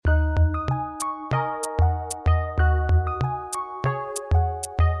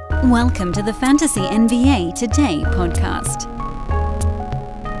Welcome to the Fantasy NBA Today podcast.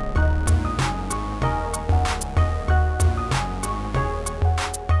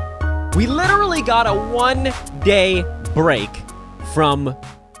 We literally got a one-day break from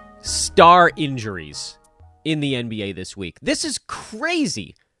star injuries in the NBA this week. This is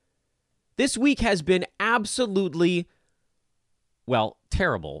crazy. This week has been absolutely, well,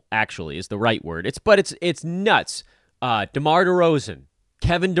 terrible, actually, is the right word. It's nuts. DeMar DeRozan,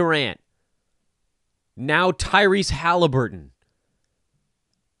 Kevin Durant, now Tyrese Halliburton.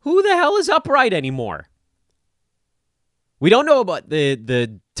 Who the hell is upright anymore? We don't know what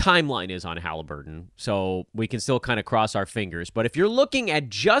the timeline is on Halliburton, so we can still kind of cross our fingers. But if you're looking at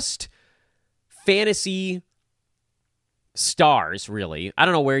just fantasy stars, really, I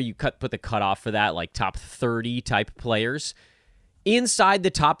don't know where you put the cutoff for that, like top 30 type players. Inside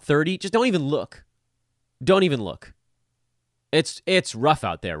the top 30, just don't even look. Don't even look. It's rough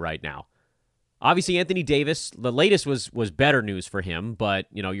out there right now. Obviously, Anthony Davis, the latest was better news for him, but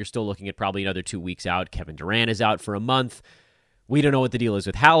you're still looking at probably another 2 weeks out. Kevin Durant is out for a month. We don't know what the deal is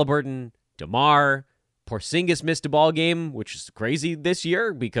with Halliburton, DeMar. Porzingis missed a ball game, which is crazy this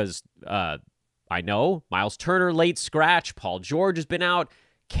year because I know Miles Turner late scratch. Paul George has been out.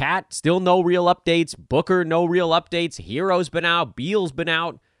 Cat still no real updates. Booker no real updates. Hero's been out. Beal's been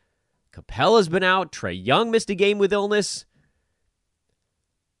out. Capella's been out. Trae Young missed a game with illness.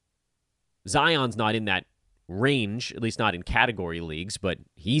 Zion's not in that range, at least not in category leagues, but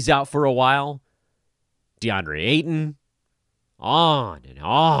he's out for a while. DeAndre Ayton. On and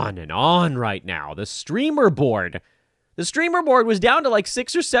on and on right now. The streamer board was down to like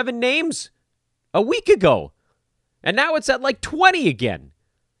 6 or 7 names a week ago. And now it's at like 20 again.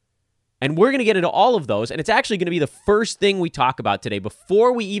 And we're going to get into all of those, and it's actually going to be the first thing we talk about today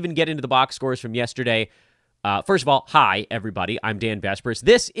before we even get into the box scores from yesterday. First of all, hi, everybody. I'm Dan Vespers.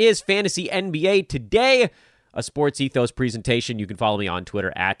 This is Fantasy NBA Today, a Sports Ethos presentation. You can follow me on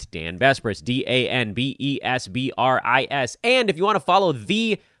Twitter at Dan Vespers, DanBesbris. And if you want to follow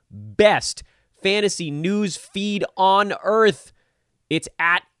the best fantasy news feed on earth, it's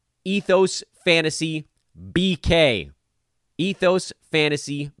at Ethos Fantasy BK. Ethos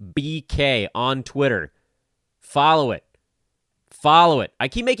Fantasy BK on Twitter. Follow it. I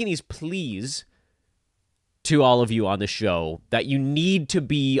keep making these pleas to all of you on the show that you need to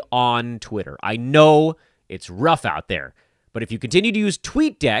be on Twitter. I know it's rough out there, but if you continue to use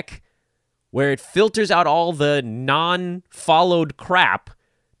TweetDeck, where it filters out all the non-followed crap,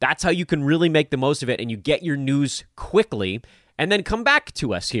 that's how you can really make the most of it, and you get your news quickly, and then come back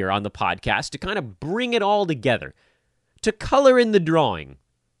to us here on the podcast to kind of bring it all together, to color in the drawing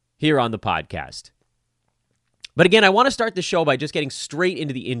here on the podcast. But again, I want to start the show by just getting straight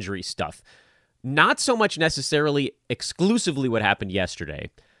into the injury stuff. Not so much necessarily exclusively what happened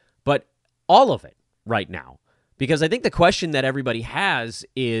yesterday, but all of it right now. Because I think the question that everybody has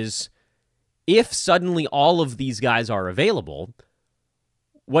is, if suddenly all of these guys are available,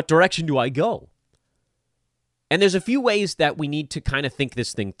 what direction do I go? And there's a few ways that we need to kind of think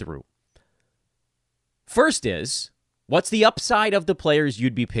this thing through. First is, what's the upside of the players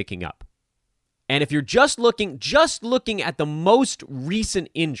you'd be picking up? And if you're just looking at the most recent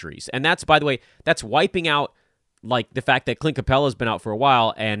injuries, and that's, by the way, that's wiping out like the fact that Clint Capella's been out for a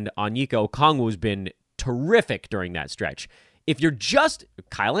while and Onyeka Okongwu's been terrific during that stretch. If you're just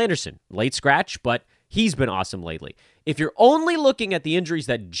Kyle Anderson, late scratch, but he's been awesome lately. If you're only looking at the injuries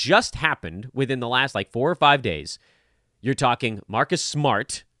that just happened within the last like 4 or 5 days, you're talking Marcus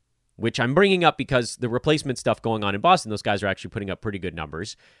Smart, which I'm bringing up because the replacement stuff going on in Boston, those guys are actually putting up pretty good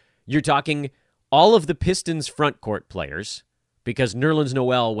numbers. You're talking all of the Pistons front court players, because Nerlens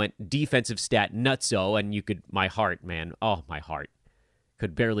Noel went defensive stat nutso, and my heart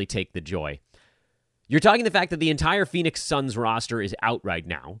could barely take the joy. You're talking the fact that the entire Phoenix Suns roster is out right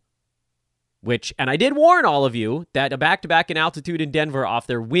now, and I did warn all of you that a back-to-back in altitude in Denver off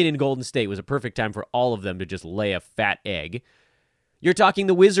their win in Golden State was a perfect time for all of them to just lay a fat egg. You're talking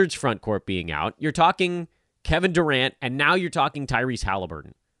the Wizards front court being out. You're talking Kevin Durant, and now you're talking Tyrese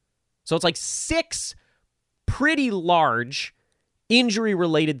Halliburton. So it's like 6 pretty large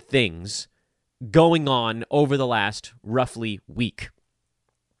injury-related things going on over the last roughly week.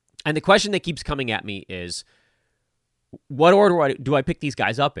 And the question that keeps coming at me is, what order do I pick these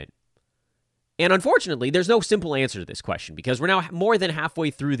guys up in? And unfortunately, there's no simple answer to this question because we're now more than halfway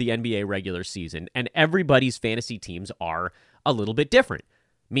through the NBA regular season, and everybody's fantasy teams are a little bit different.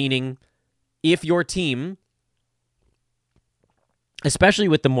 Meaning, if your team, especially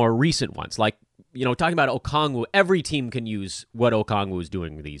with the more recent ones, like, talking about Okongwu, every team can use what Okongwu is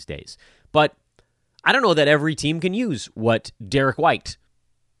doing these days. But I don't know that every team can use what Derek White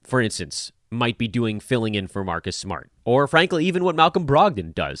for instance, might be filling in for Marcus Smart. Or frankly, even what Malcolm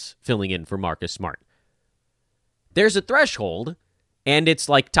Brogdon does filling in for Marcus Smart. There's a threshold, and it's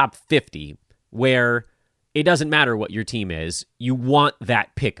like top 50, where it doesn't matter what your team is. You want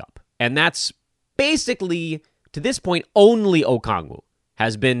that pickup. And that's basically, to this point, only Okongwu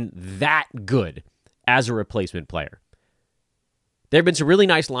has been that good as a replacement player. There have been some really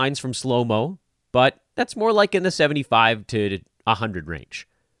nice lines from Slow Mo, but that's more like in the 75 to 100 range.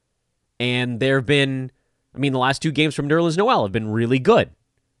 And there have been, the last 2 games from Nerlens Noel have been really good.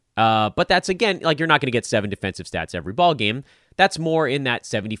 But that's, again, like you're not going to get 7 defensive stats every ball game. That's more in that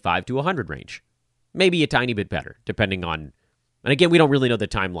 75 to 100 range. Maybe a tiny bit better, depending on... And again, we don't really know the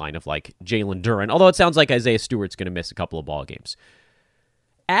timeline of like Jalen Duren, although it sounds like Isaiah Stewart's going to miss a couple of ball games.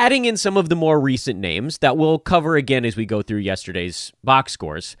 Adding in some of the more recent names that we'll cover again as we go through yesterday's box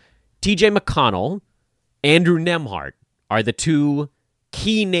scores, TJ McConnell, Andrew Nembhard are the 2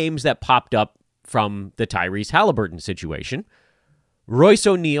 key names that popped up from the Tyrese Halliburton situation. Royce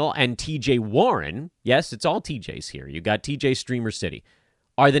O'Neal and TJ Warren, yes, it's all TJs here. You got TJ Streamer City,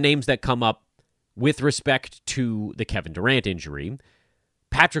 are the names that come up with respect to the Kevin Durant injury.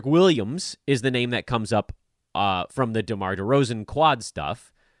 Patrick Williams is the name that comes up from the DeMar DeRozan quad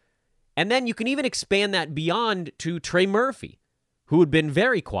stuff. And then you can even expand that beyond to Trey Murphy, who had been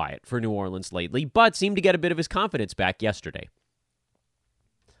very quiet for New Orleans lately, but seemed to get a bit of his confidence back yesterday.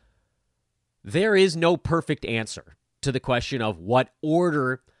 There is no perfect answer to the question of what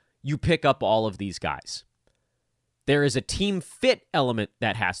order you pick up all of these guys. There is a team fit element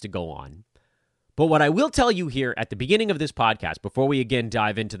that has to go on. But what I will tell you here at the beginning of this podcast, before we again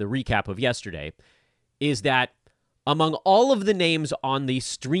dive into the recap of yesterday, is that among all of the names on the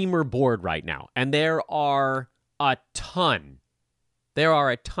streamer board right now, and there are a ton,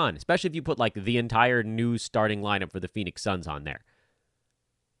 especially if you put like the entire new starting lineup for the Phoenix Suns on there.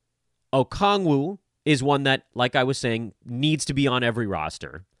 Okongwu is one that, like I was saying, needs to be on every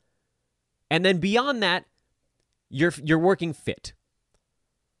roster. And then beyond that, you're working fit.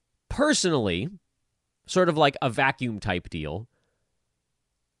 Personally, sort of like a vacuum type deal,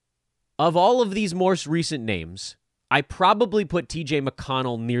 of all of these most recent names, I probably put TJ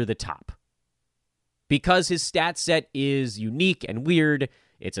McConnell near the top. Because his stat set is unique and weird.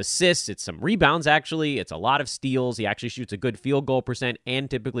 It's assists, it's some rebounds, actually. It's a lot of steals. He actually shoots a good field goal percent and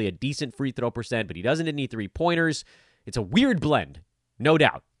typically a decent free throw percent, but he doesn't hit any 3-pointers. It's a weird blend, no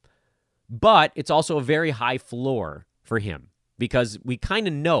doubt. But it's also a very high floor for him because we kind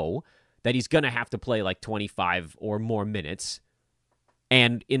of know that he's going to have to play like 25 or more minutes.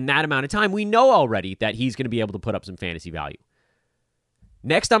 And in that amount of time, we know already that he's going to be able to put up some fantasy value.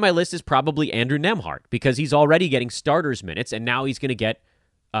 Next on my list is probably Andrew Nembhard because he's already getting starters minutes, and now he's going to get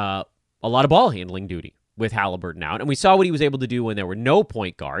a lot of ball handling duty with Halliburton out. And we saw what he was able to do when there were no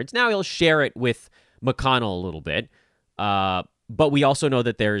point guards. Now he'll share it with McConnell a little bit. But we also know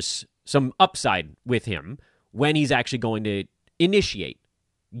that there's some upside with him when he's actually going to initiate,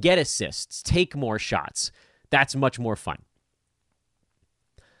 get assists, take more shots. That's much more fun.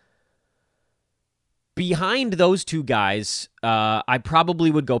 Behind those 2 guys, I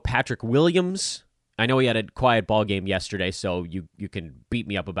probably would go Patrick Williams. I know he had a quiet ball game yesterday, so you can beat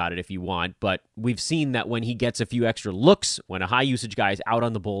me up about it if you want, but we've seen that when he gets a few extra looks, when a high-usage guy is out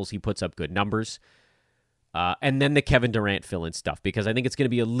on the Bulls, he puts up good numbers. And then the Kevin Durant fill-in stuff, because I think it's going to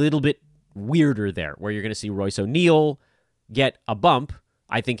be a little bit weirder there, where you're going to see Royce O'Neal get a bump.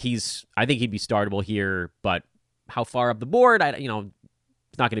 I think he'd be startable here, but how far up the board,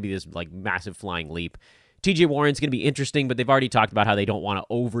 it's not going to be this like massive flying leap. TJ Warren's going to be interesting, but they've already talked about how they don't want to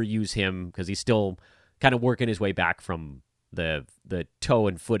overuse him because he's still kind of working his way back from the toe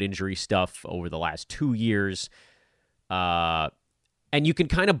and foot injury stuff over the last 2 years. And you can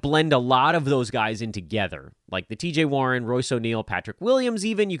kind of blend a lot of those guys in together. Like the TJ Warren, Royce O'Neal, Patrick Williams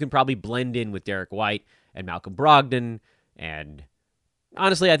even, you can probably blend in with Derek White and Malcolm Brogdon. And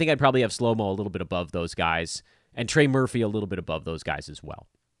honestly, I think I'd probably have Slow-Mo a little bit above those guys and Trey Murphy a little bit above those guys as well.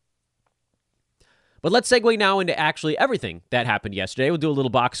 But let's segue now into actually everything that happened yesterday. We'll do a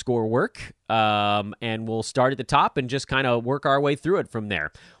little box score work, and we'll start at the top and just kind of work our way through it from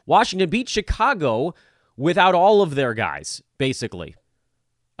there. Washington beat Chicago without all of their guys, basically.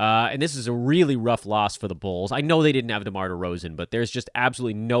 And this is a really rough loss for the Bulls. I know they didn't have DeMar DeRozan, but there's just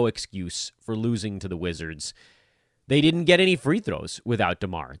absolutely no excuse for losing to the Wizards. They didn't get any free throws without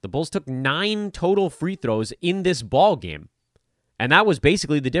DeMar. The Bulls took 9 total free throws in this ball game. And that was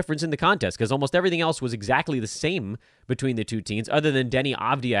basically the difference in the contest because almost everything else was exactly the same between the two teams other than Denny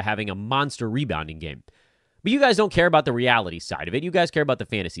Avdia having a monster rebounding game. But you guys don't care about the reality side of it. You guys care about the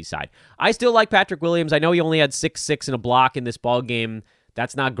fantasy side. I still like Patrick Williams. I know he only had 6 and a block in this ball game.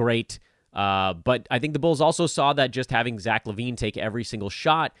 That's not great. But I think the Bulls also saw that just having Zach LaVine take every single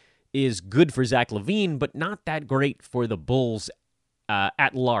shot is good for Zach LaVine, but not that great for the Bulls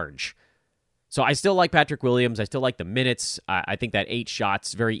at large. So I still like Patrick Williams. I still like the minutes. I think that 8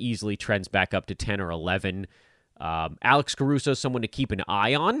 shots very easily trends back up to 10 or 11. Alex Caruso is someone to keep an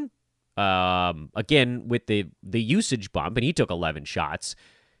eye on. Again, with the usage bump, and he took 11 shots.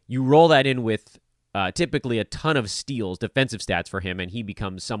 You roll that in with typically a ton of steals, defensive stats for him, and he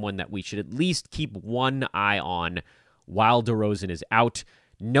becomes someone that we should at least keep one eye on while DeRozan is out.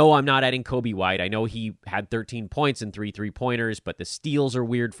 No, I'm not adding Kobe White. I know he had 13 points and 3 3-pointers, but the steals are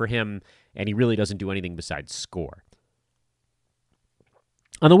weird for him, and he really doesn't do anything besides score.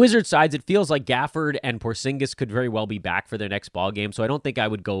 On the Wizards sides, it feels like Gafford and Porzingis could very well be back for their next ball game, so I don't think I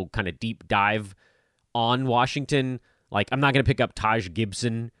would go kind of deep dive on Washington. Like, I'm not going to pick up Taj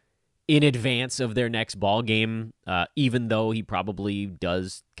Gibson in advance of their next ball game, even though he probably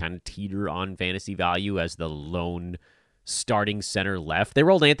does kind of teeter on fantasy value as the lone starting center left. They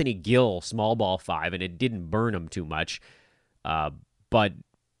rolled Anthony Gill, small ball 5, and it didn't burn him too much. But, I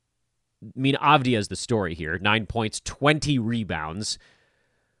mean, Avdia is the story here. 9 points, 20 rebounds.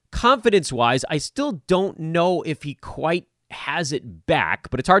 Confidence-wise, I still don't know if he quite has it back,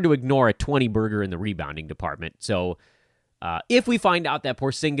 but it's hard to ignore a 20-burger in the rebounding department. So if we find out that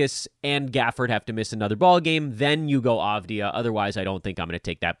Porzingis and Gafford have to miss another ball game, then you go Avdia. Otherwise, I don't think I'm going to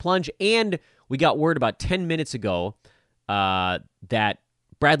take that plunge. And we got word about 10 minutes ago that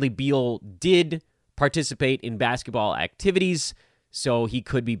Bradley Beal did participate in basketball activities, so he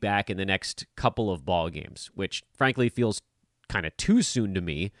could be back in the next couple of ball games, which frankly feels kind of too soon to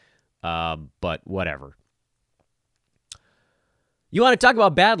me, but whatever. You want to talk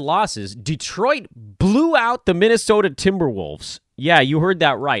about bad losses? Detroit blew out the Minnesota Timberwolves. Yeah, you heard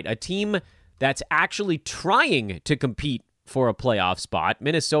that right. A team that's actually trying to compete for a playoff spot.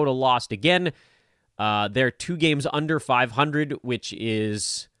 Minnesota lost again. They're 2 games under 500, which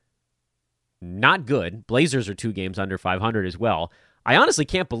is not good. Blazers are 2 games under 500 as well. I honestly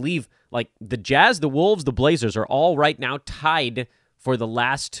can't believe, like, the Jazz, the Wolves, the Blazers are all right now tied for the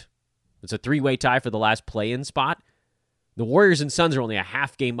last, it's a 3-way tie for the last play-in spot. The Warriors and Suns are only a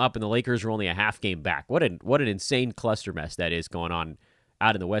half game up, and the Lakers are only a half game back. What an insane cluster mess that is going on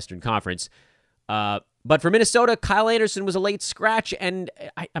out in the Western Conference. But for Minnesota, Kyle Anderson was a late scratch, and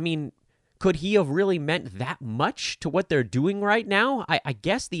I mean, could he have really meant that much to what they're doing right now? I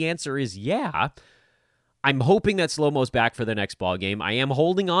guess the answer is yeah. I'm hoping that Slow-Mo's back for the next ball game. I am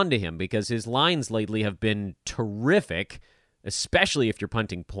holding on to him because his lines lately have been terrific, especially if you're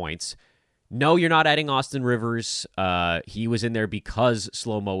punting points. No, you're not adding Austin Rivers. He was in there because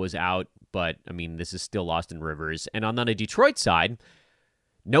Slow-Mo was out, but, I mean, this is still Austin Rivers. And on the Detroit side,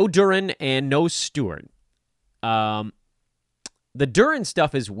 no Duren and no Stewart. The Duren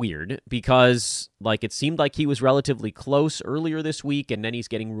stuff is weird because, like, it seemed like he was relatively close earlier this week, and then he's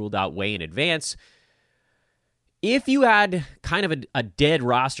getting ruled out way in advance. If you had kind of a dead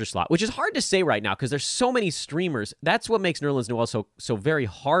roster slot, which is hard to say right now because there's so many streamers, that's what makes Nerlens Noel so very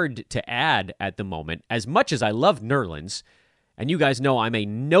hard to add at the moment. As much as I love Nerlens, and you guys know I'm a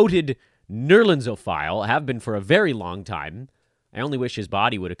noted Nerlensophile, have been for a very long time. I only wish his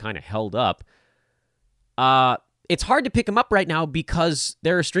body would have kind of held up. It's hard to pick him up right now because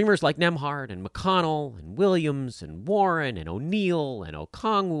there are streamers like Nembhard and McConnell and Williams and Warren and O'Neal and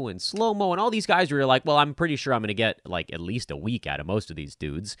Okongwu and Slow-Mo and all these guys where you're like, well, I'm pretty sure I'm going to get like at least a week out of most of these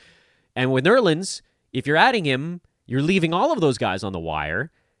dudes. And with Nerlens, if you're adding him, you're leaving all of those guys on the wire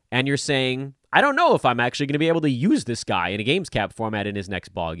and you're saying, I don't know if I'm actually going to be able to use this guy in a games cap format in his next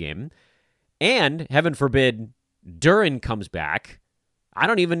ball game. And heaven forbid, Duren comes back. I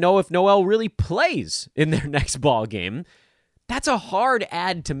don't even know if Noel really plays in their next ball game. That's a hard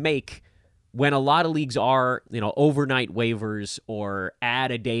ad to make when a lot of leagues are, overnight waivers or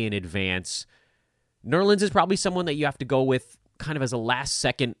add a day in advance. Nerlens is probably someone that you have to go with kind of as a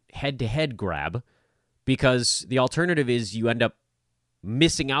last-second head-to-head grab because the alternative is you end up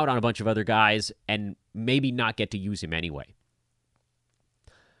missing out on a bunch of other guys and maybe not get to use him anyway.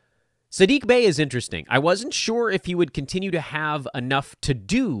 Saddiq Bey is interesting. I wasn't sure if he would continue to have enough to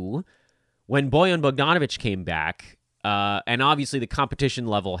do when Bojan Bogdanovic came back, and obviously the competition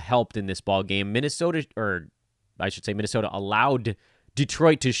level helped in this ball game. Minnesota allowed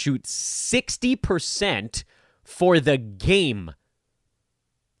Detroit to shoot 60% for the game.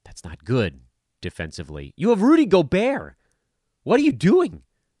 That's not good defensively. You have Rudy Gobert. What are you doing?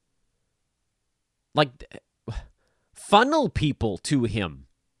 Like, funnel people to him.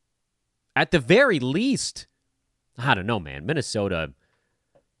 At the very least, I don't know, man. Minnesota,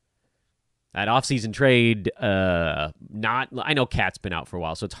 That offseason trade, I know Cat's been out for a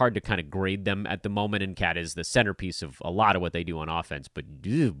while, so it's hard to kind of grade them at the moment, and Cat is the centerpiece of a lot of what they do on offense, but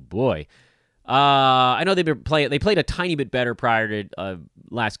boy. I know they played a tiny bit better prior to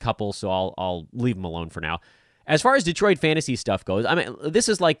last couple, so I'll leave them alone for now. As far as Detroit fantasy stuff goes, I mean, this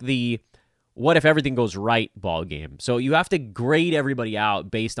is like the what if everything goes right ball game. So you have to grade everybody out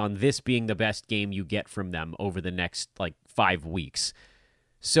based on this being the best game you get from them over the next 5 weeks.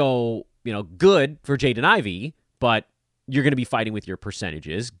 So, good for Jaden Ivey, but you're going to be fighting with your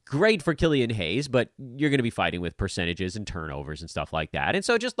percentages. Great for Killian Hayes, but you're going to be fighting with percentages and turnovers and stuff like that. And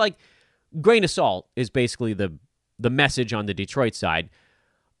so just grain of salt is basically the message on the Detroit side,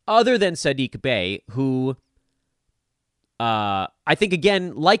 other than Sadiq Bey, who I think,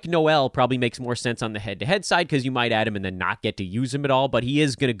 again, like Noel, probably makes more sense on the head-to-head side because you might add him and then not get to use him at all, but he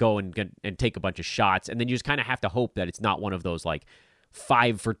is going to go and take a bunch of shots, and then you just kind of have to hope that it's not one of those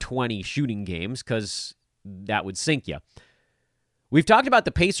 5 for 20 shooting games, because that would sink you. We've talked about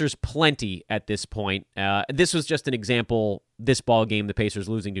the Pacers plenty at this point. This was just an example, this ball game, the Pacers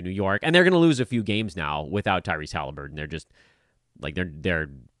losing to New York, and they're going to lose a few games now without Tyrese Halliburton. They're just, they're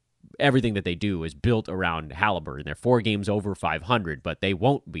everything that they do is built around Halliburton. They're 4 games over 500, but they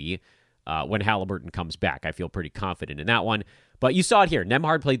won't be when Halliburton comes back. I feel pretty confident in that one. But you saw it here.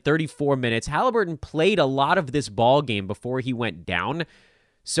 Nembhard played 34 minutes. Halliburton played a lot of this ball game before he went down,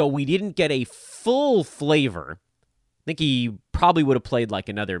 so we didn't get a full flavor. I think he probably would have played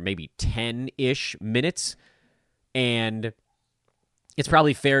another maybe 10-ish minutes, and it's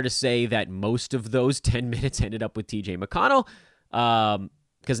probably fair to say that most of those 10 minutes ended up with TJ McConnell,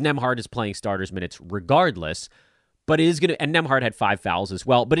 because Nembhard is playing starters minutes regardless, but it is going to, and Nembhard had 5 fouls as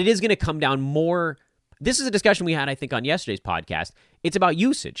well, but it is going to come down more. This is a discussion we had, I think, on yesterday's podcast. It's about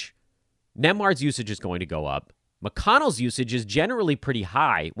usage. Nembhard's usage is going to go up. McConnell's usage is generally pretty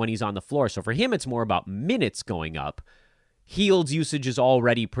high when he's on the floor, so for him, it's more about minutes going up. Hield's usage is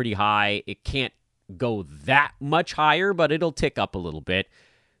already pretty high. It can't go that much higher, but it'll tick up a little bit.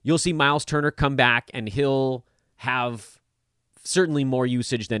 You'll see Miles Turner come back, and he'll have certainly more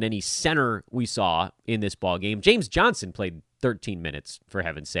usage than any center we saw in this ball game. James Johnson played 13 minutes, for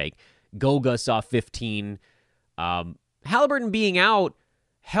heaven's sake. Goga saw 15. Halliburton being out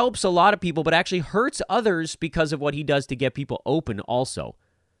helps a lot of people, but actually hurts others because of what he does to get people open also.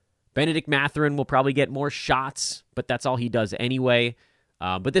 Benedict Mathurin will probably get more shots, but that's all he does anyway.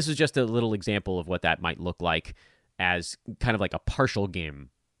 But this is just a little example of what that might look like as kind of like a partial game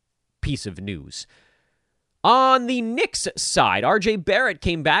piece of news. On the Knicks side, RJ Barrett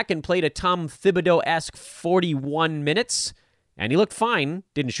came back and played a Tom Thibodeau-esque 41 minutes, and he looked fine.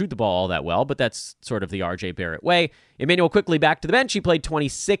 Didn't shoot the ball all that well, but that's sort of the RJ Barrett way. Emmanuel Quickley back to the bench. He played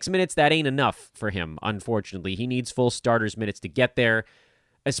 26 minutes. That ain't enough for him, unfortunately. He needs full starters minutes to get there,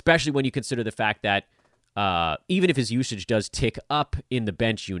 especially when you consider the fact that even if his usage does tick up in the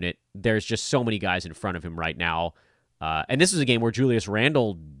bench unit, there's just so many guys in front of him right now. And this is a game where Julius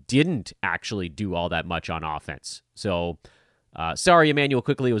Randle didn't actually do all that much on offense. So, sorry, Emmanuel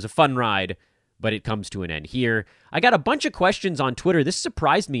Quickley. It was a fun ride, but it comes to an end here. I got a bunch of questions on Twitter. This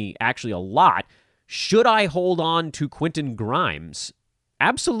surprised me actually a lot. Should I hold on to Quentin Grimes?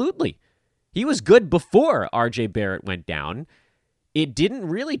 Absolutely. He was good before RJ Barrett went down. It didn't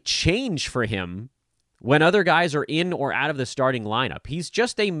really change for him when other guys are in or out of the starting lineup. He's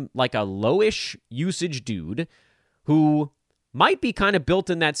just a lowish usage dude who might be kind of built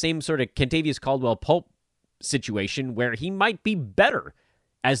in that same sort of Kentavious Caldwell-Pope situation where he might be better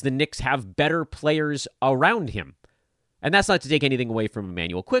as the Knicks have better players around him. And that's not to take anything away from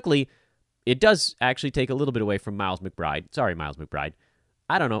Emmanuel Quickley. It does actually take a little bit away from Miles McBride. Sorry, Miles McBride.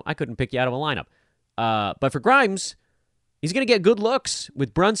 I don't know. I couldn't pick you out of a lineup. But for Grimes, he's going to get good looks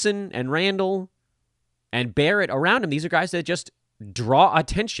with Brunson and Randle and Barrett around him. These are guys that just draw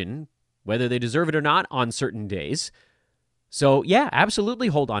attention, whether they deserve it or not, on certain days. So, yeah, absolutely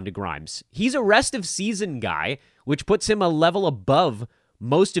hold on to Grimes. He's a rest of season guy, which puts him a level above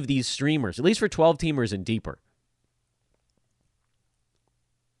most of these streamers, at least for 12-teamers and deeper.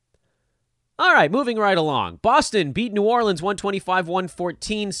 All right, moving right along. Boston beat New Orleans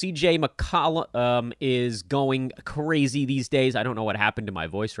 125-114. CJ McCollum is going crazy these days. I don't know what happened to my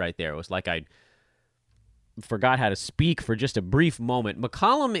voice right there. It was like I forgot how to speak for just a brief moment.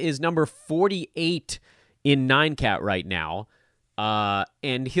 McCollum is number 48 in 9-cat right now,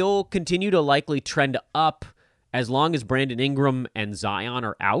 and he'll continue to likely trend up as long as Brandon Ingram and Zion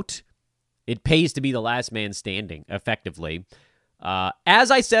are out. It pays to be the last man standing, effectively.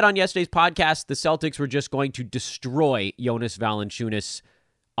 As I said on yesterday's podcast, the Celtics were just going to destroy Jonas Valanciunas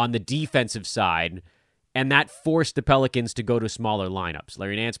on the defensive side, and that forced the Pelicans to go to smaller lineups.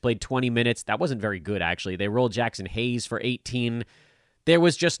 Larry Nance played 20 minutes. That wasn't very good, actually. They rolled Jackson Hayes for 18. There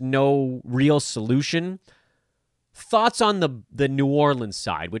was just no real solution. Thoughts on the New Orleans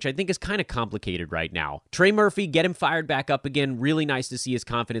side, which I think is kind of complicated right now. Trey Murphy, get him fired back up again. Really nice to see his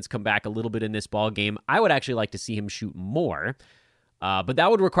confidence come back a little bit in this ball game. I would actually like to see him shoot more, but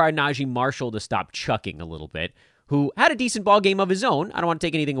that would require Najee Marshall to stop chucking a little bit, who had a decent ball game of his own. I don't want to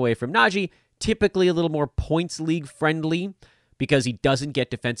take anything away from Najee. Typically a little more points league friendly because he doesn't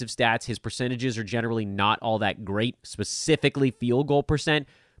get defensive stats. His percentages are generally not all that great, specifically field goal percent.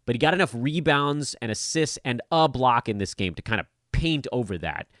 But he got enough rebounds and assists and a block in this game to kind of paint over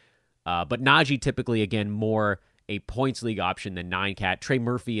that. But Najee typically, again, more a points league option than 9-cat. Trey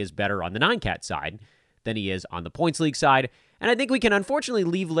Murphy is better on the 9-cat side than he is on the points league side. And I think we can unfortunately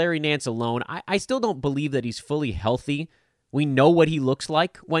leave Larry Nance alone. I still don't believe that he's fully healthy. We know what he looks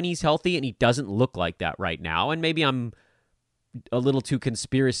like when he's healthy, and he doesn't look like that right now. And maybe I'm a little too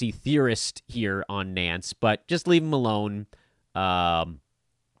conspiracy theorist here on Nance, but just leave him alone.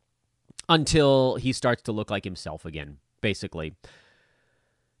 Until he starts to look like himself again, basically.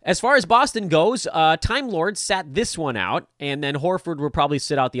 As far as Boston goes, Time Lord sat this one out, and then Horford will probably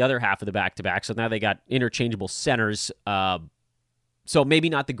sit out the other half of the back-to-back, so now they got interchangeable centers. So maybe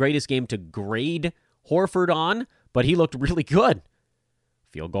not the greatest game to grade Horford on, but he looked really good.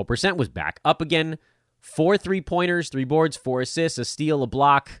 Field goal percent was back up again. 4 3-pointers, 3 boards, 4 assists, a steal, a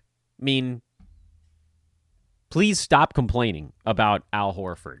block. I mean, please stop complaining about Al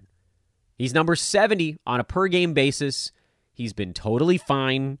Horford. He's number 70 on a per-game basis. He's been totally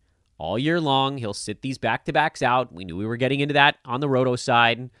fine all year long. He'll sit these back-to-backs out. We knew we were getting into that on the Roto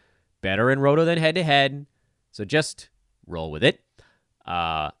side. Better in Roto than head-to-head. So just roll with it.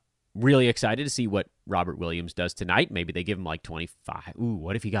 Really excited to see what Robert Williams does tonight. Maybe they give him like 25. Ooh,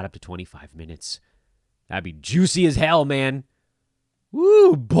 what if he got up to 25 minutes? That'd be juicy as hell, man.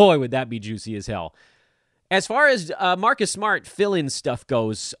 Woo, boy, would that be juicy as hell. As far as Marcus Smart fill-in stuff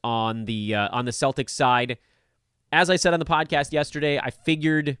goes on the Celtics side, as I said on the podcast yesterday, I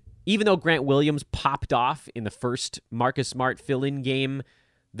figured even though Grant Williams popped off in the first Marcus Smart fill-in game,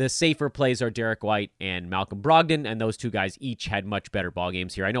 the safer plays are Derek White and Malcolm Brogdon, and those two guys each had much better ball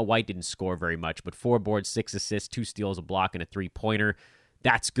games here. I know White didn't score very much, but 4 boards, 6 assists, 2 steals, a block, and a 3-pointer.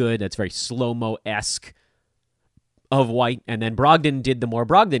 That's good. That's very slow-mo-esque of White. And then Brogdon did the more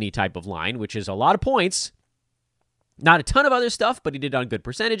Brogdon-y type of line, which is a lot of points. Not a ton of other stuff, but he did on good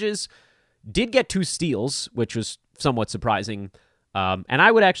percentages. Did get 2 steals, which was somewhat surprising. And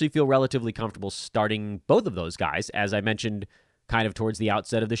I would actually feel relatively comfortable starting both of those guys, as I mentioned kind of towards the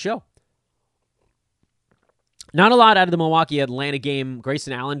outset of the show. Not a lot out of the Milwaukee-Atlanta game.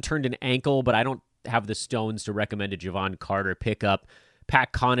 Grayson Allen turned an ankle, but I don't have the stones to recommend a Javon Carter pickup.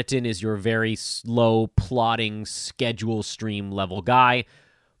 Pat Connaughton is your very slow, plodding, schedule stream level guy.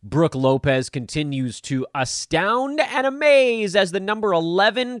 Brook Lopez continues to astound and amaze as the number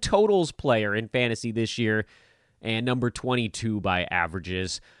 11 totals player in fantasy this year and number 22 by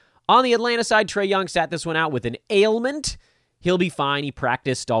averages. On the Atlanta side, Trae Young sat this one out with an ailment. He'll be fine. He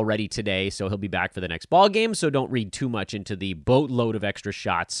practiced already today, so he'll be back for the next ball game, so don't read too much into the boatload of extra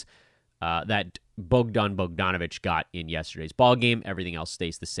shots that Bogdan Bogdanovic got in yesterday's ball game. Everything else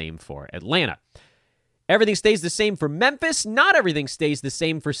stays the same for Atlanta. Everything stays the same for Memphis. Not everything stays the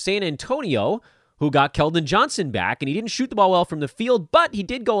same for San Antonio, who got Keldon Johnson back, and he didn't shoot the ball well from the field, but he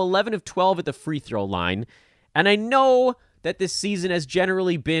did go 11 of 12 at the free throw line. And I know that this season has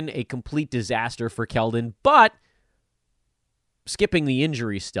generally been a complete disaster for Keldon, but skipping the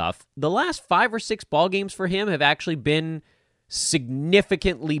injury stuff, the last 5 or 6 ball games for him have actually been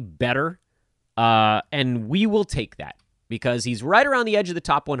significantly better, and we will take that because he's right around the edge of the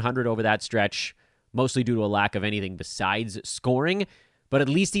top 100 over that stretch, mostly due to a lack of anything besides scoring, but at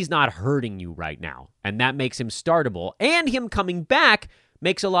least he's not hurting you right now, and that makes him startable, and him coming back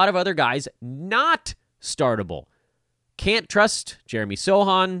makes a lot of other guys not startable. Can't trust Jeremy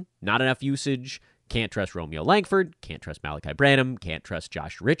Sohan, not enough usage. Can't trust Romeo Langford, can't trust Malachi Branham, can't trust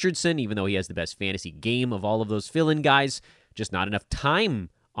Josh Richardson, even though he has the best fantasy game of all of those fill-in guys. Just not enough time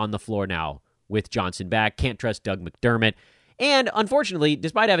on the floor now with Johnson back. Can't trust Doug McDermott. And unfortunately,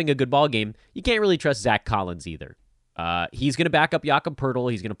 despite having a good ball game, you can't really trust Zach Collins either. He's going to back up Jakob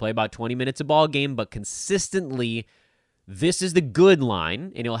Poeltl. He's going to play about 20 minutes a ball game, but consistently, this is the good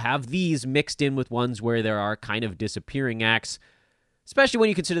line, and he'll have these mixed in with ones where there are kind of disappearing acts, especially when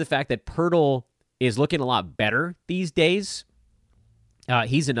you consider the fact that Poeltl is looking a lot better these days.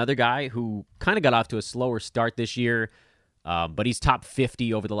 He's another guy who kind of got off to a slower start this year, but he's top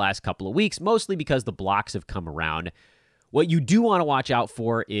 50 over the last couple of weeks, mostly because the blocks have come around. What you do want to watch out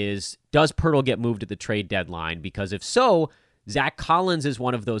for is, does Pirtle get moved at the trade deadline? Because if so, Zach Collins is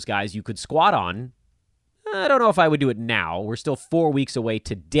one of those guys you could squat on. I don't know if I would do it now. We're still 4 weeks away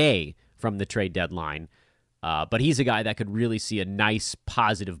today from the trade deadline. But he's a guy that could really see a nice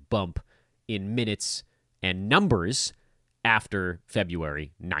positive bump in minutes and numbers after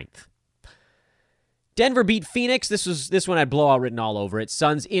February 9th. Denver beat Phoenix. This one had blowout written all over it.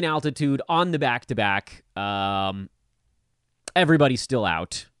 Suns in altitude on the back-to-back. Everybody's still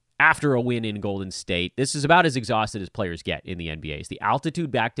out after a win in Golden State. This is about as exhausted as players get in the NBA. It's the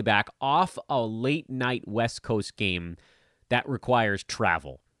altitude back-to-back off a late-night West Coast game that requires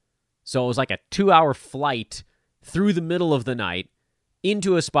travel. So it was like a 2-hour flight through the middle of the night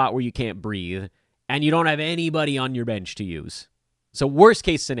into a spot where you can't breathe, and you don't have anybody on your bench to use. So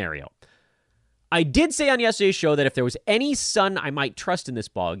worst-case scenario. I did say on yesterday's show that if there was any Sun I might trust in this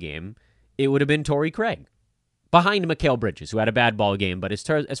ball game, it would have been Torrey Craig, behind Mikal Bridges, who had a bad ball game. But as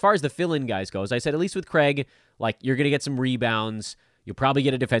far as the fill-in guys goes, I said at least with Craig, like, you're going to get some rebounds. You'll probably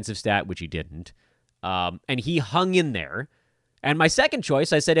get a defensive stat, which he didn't. And he hung in there. And my second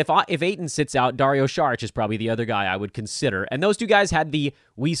choice, I said if Ayton sits out, Dario Saric is probably the other guy I would consider. And those two guys had the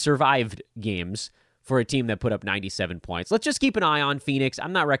we survived games for a team that put up 97 points. Let's just keep an eye on Phoenix.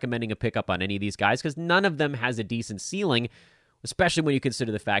 I'm not recommending a pickup on any of these guys because none of them has a decent ceiling, especially when you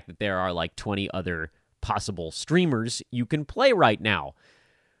consider the fact that there are like 20 other possible streamers you can play right now.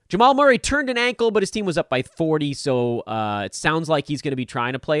 Jamal Murray turned an ankle, but his team was up by 40, so it sounds like he's going to be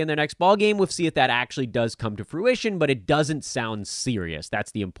trying to play in their next ball game. We'll see if that actually does come to fruition, but it doesn't sound serious.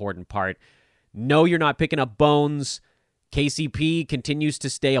 That's the important part. No, you're not picking up bones. KCP continues to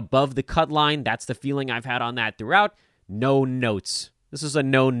stay above the cut line. That's the feeling I've had on that throughout. No notes. This is a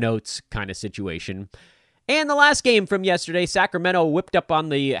no notes kind of situation. And the last game from yesterday, Sacramento whipped up on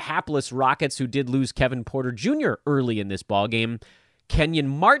the hapless Rockets, who did lose Kevin Porter Jr. early in this ball game. Kenyon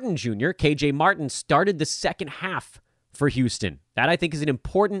Martin Jr., KJ Martin, started the second half for Houston. That, I think, is an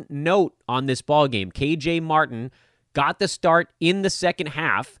important note on this ball game. KJ Martin got the start in the second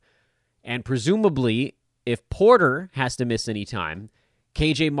half, and presumably, if Porter has to miss any time,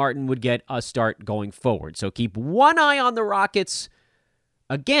 KJ Martin would get a start going forward. So keep one eye on the Rockets.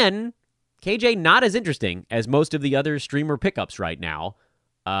 Again, KJ not as interesting as most of the other streamer pickups right now,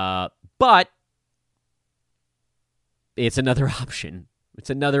 but it's another option. It's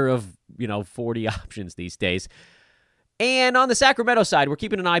another of, 40 options these days. And on the Sacramento side, we're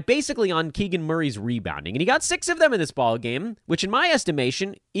keeping an eye basically on Keegan Murray's rebounding. And he got 6 of them in this ball game, which in my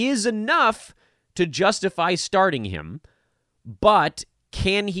estimation is enough to justify starting him. But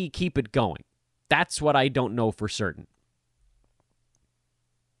can he keep it going? That's what I don't know for certain.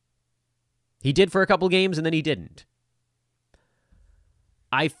 He did for a couple games, and then he didn't.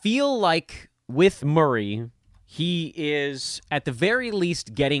 I feel like with Murray, he is at the very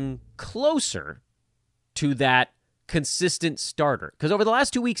least getting closer to that consistent starter. Because over the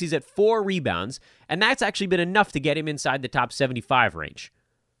last 2 weeks, he's at 4 rebounds, and that's actually been enough to get him inside the top 75 range.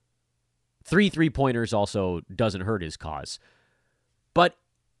 3 3-pointers also doesn't hurt his cause. But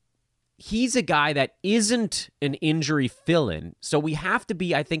he's a guy that isn't an injury fill-in, so we have to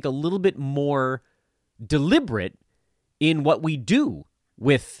be, I think, a little bit more deliberate in what we do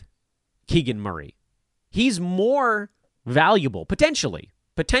with Keegan Murray. He's more valuable, potentially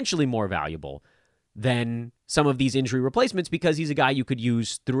more valuable than some of these injury replacements because he's a guy you could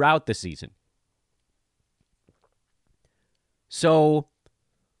use throughout the season. So,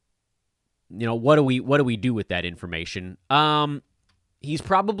 what do we do with that information? He's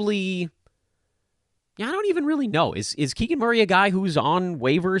probably, I don't even really know. Is Keegan Murray a guy who's on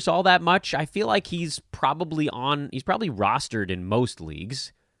waivers all that much? I feel like he's probably rostered in most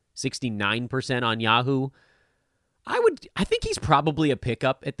leagues, 69% on Yahoo. I think he's probably a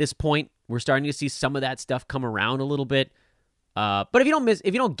pickup at this point. We're starting to see some of that stuff come around a little bit. But if you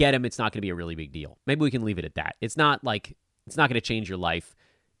don't get him, it's not going to be a really big deal. Maybe we can leave it at that. It's not going to change your life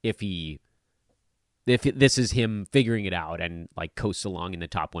if this is him figuring it out and like coasts along in the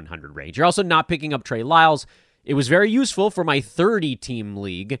top 100 range. You're also not picking up Trey Lyles. It was very useful for my 30-team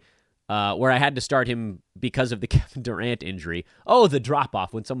league where I had to start him because of the Kevin Durant injury. Oh, the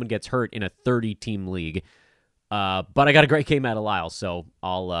drop-off when someone gets hurt in a 30-team league. But I got a great game out of Lyles, so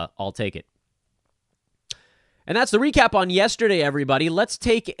I'll take it. And that's the recap on yesterday, everybody. Let's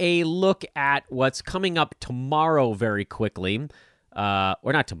take a look at what's coming up tomorrow very quickly. Or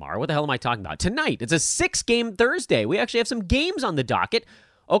not tomorrow. What the hell am I talking about? Tonight. It's a 6-game Thursday. We actually have some games on the docket.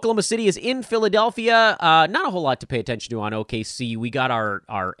 Oklahoma City is in Philadelphia. Not a whole lot to pay attention to on OKC. We got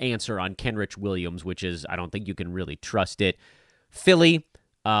our answer on Kenrich Williams, which is, I don't think you can really trust it. Philly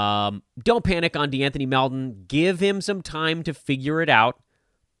Don't panic on DeAnthony Melton. Give him some time to figure it out,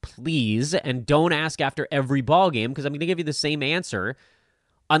 please. And don't ask after every ball game because I'm going to give you the same answer.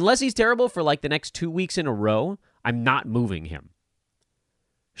 Unless he's terrible for like the next 2 weeks in a row, I'm not moving him.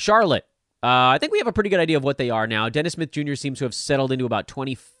 Charlotte. I think we have a pretty good idea of what they are now. Dennis Smith Jr. seems to have settled into about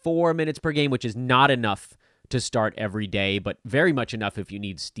 24 minutes per game, which is not enough to start every day, but very much enough if you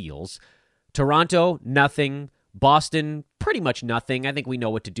need steals. Toronto, nothing. Boston, pretty much nothing. I think we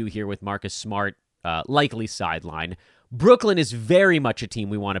know what to do here with Marcus Smart, likely sideline. Brooklyn is very much a team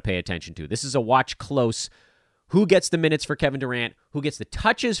we want to pay attention to. This is a watch close. Who gets the minutes for Kevin Durant? Who gets the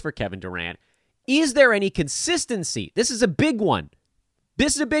touches for Kevin Durant? Is there any consistency? This is a big one.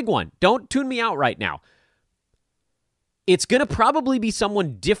 This is a big one. Don't tune me out right now. It's going to probably be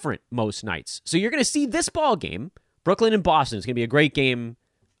someone different most nights. So you're going to see this ball game, Brooklyn and Boston. It's going to be a great game.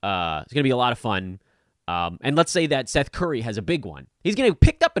 It's going to be a lot of fun. And let's say that Seth Curry has a big one. He's going to be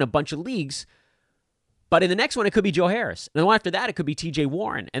picked up in a bunch of leagues. But in the next one, it could be Joe Harris. And the one after that, it could be TJ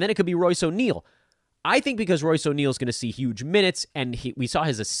Warren. And then it could be Royce O'Neal. I think because Royce O'Neal is going to see huge minutes, and we saw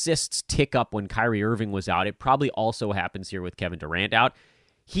his assists tick up when Kyrie Irving was out. It probably also happens here with Kevin Durant out.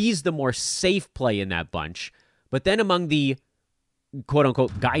 He's the more safe play in that bunch. But then among the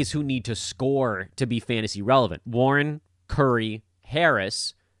quote-unquote guys who need to score to be fantasy relevant, Warren, Curry,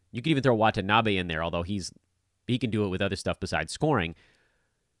 Harris, you could even throw Watanabe in there, although he can do it with other stuff besides scoring.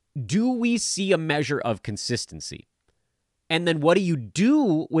 Do we see a measure of consistency? And then what do you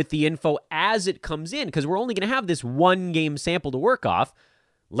do with the info as it comes in? Because we're only going to have this one game sample to work off.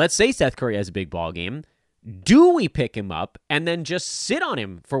 Let's say Seth Curry has a big ball game. Do we pick him up and then just sit on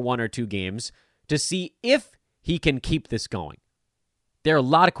him for 1 or 2 games to see if he can keep this going? There are a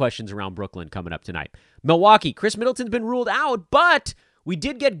lot of questions around Brooklyn coming up tonight. Milwaukee, Chris Middleton's been ruled out, but we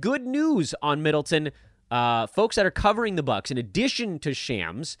did get good news on Middleton. Folks that are covering the Bucks, in addition to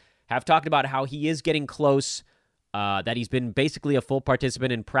Shams, have talked about how he is getting close, that he's been basically a full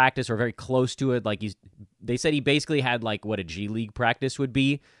participant in practice or very close to it. They said he basically had like what a G League practice would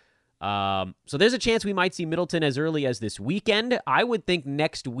be. So there's a chance we might see Middleton as early as this weekend. I would think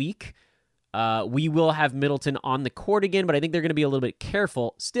next week we will have Middleton on the court again, but I think they're going to be a little bit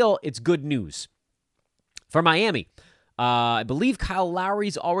careful. Still, it's good news. For Miami, I believe Kyle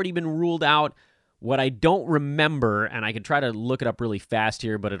Lowry's already been ruled out. What I don't remember, and I can try to look it up really fast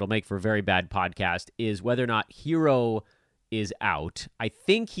here, but it'll make for a very bad podcast, is whether or not Hero is out. I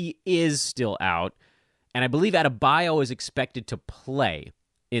think he is still out, and I believe Adebayo is expected to play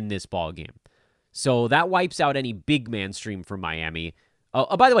in this ball game. So that wipes out any big man stream for Miami.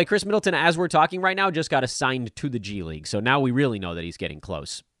 Oh, by the way, Chris Middleton, as we're talking right now, just got assigned to the G League, so now we really know that he's getting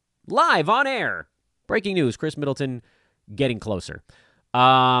close. Live on air. Breaking news, Chris Middleton getting closer.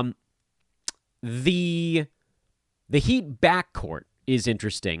 The Heat backcourt is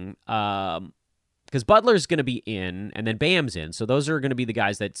interesting because Butler's going to be in, and then Bam's in. So those are going to be the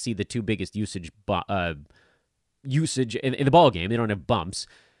guys that see the 2 biggest usage in the ball game. They don't have bumps.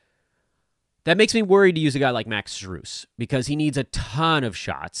 That makes me worried to use a guy like Max Strus because he needs a ton of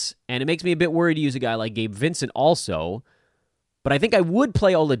shots, and it makes me a bit worried to use a guy like Gabe Vincent also. But I think I would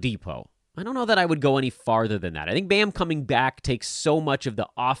play Oladipo. I don't know that I would go any farther than that. I think Bam coming back takes so much of the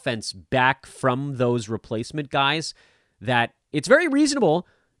offense back from those replacement guys that it's very reasonable.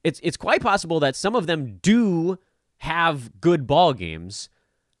 It's quite possible that some of them do have good ball games.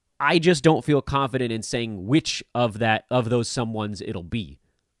 I just don't feel confident in saying which of those someones it'll be.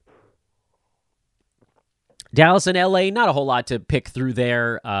 Dallas and LA, not a whole lot to pick through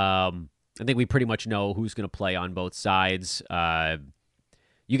there. I think we pretty much know who's going to play on both sides.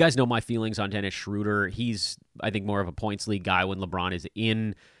 You guys know my feelings on Dennis Schroeder. He's, I think, more of a points league guy when LeBron is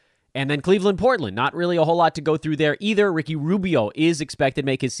in. And then Cleveland-Portland, not really a whole lot to go through there either. Ricky Rubio is expected to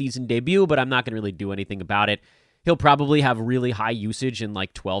make his season debut, but I'm not going to really do anything about it. He'll probably have really high usage in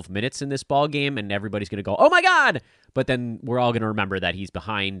like 12 minutes in this ball game, and everybody's going to go, oh my God! But then we're all going to remember that he's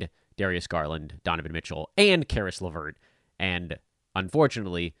behind Darius Garland, Donovan Mitchell, and Karis LeVert. And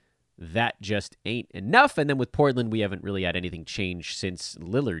unfortunately, that just ain't enough. And then with Portland, we haven't really had anything change since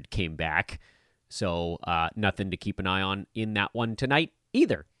Lillard came back. So nothing to keep an eye on in that one tonight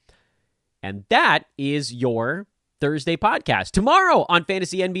either. And that is your Thursday podcast. Tomorrow on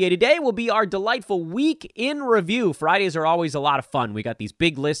Fantasy NBA Today will be our delightful week in review. Fridays are always a lot of fun. We got these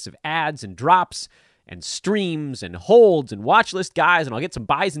big lists of ads and drops and streams and holds and watch list guys, and I'll get some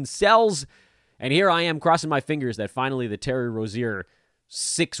buys and sells. And here I am crossing my fingers that finally the Terry Rozier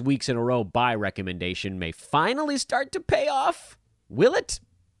 6 weeks in a row buy recommendation may finally start to pay off. Will it?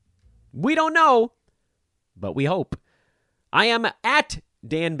 We don't know, but we hope. I am at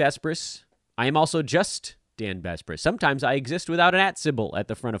Dan Vespris. I am also just Dan Besbris. Sometimes I exist without an @ symbol at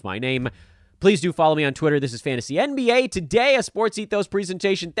the front of my name. Please do follow me on Twitter. This is Fantasy NBA Today, a Sports Ethos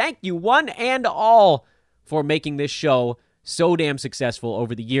presentation. Thank you, one and all, for making this show so damn successful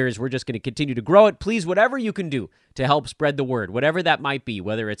over the years. We're just going to continue to grow it. Please, whatever you can do to help spread the word, whatever that might be,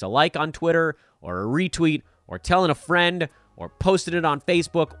 whether it's a like on Twitter or a retweet or telling a friend or posting it on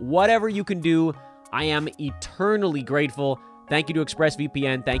Facebook, whatever you can do, I am eternally grateful. Thank you to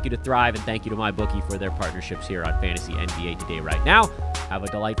ExpressVPN, thank you to Thrive, and thank you to MyBookie for their partnerships here on Fantasy NBA Today right now. Have a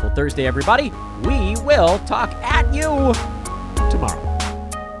delightful Thursday, everybody. We will talk at you tomorrow.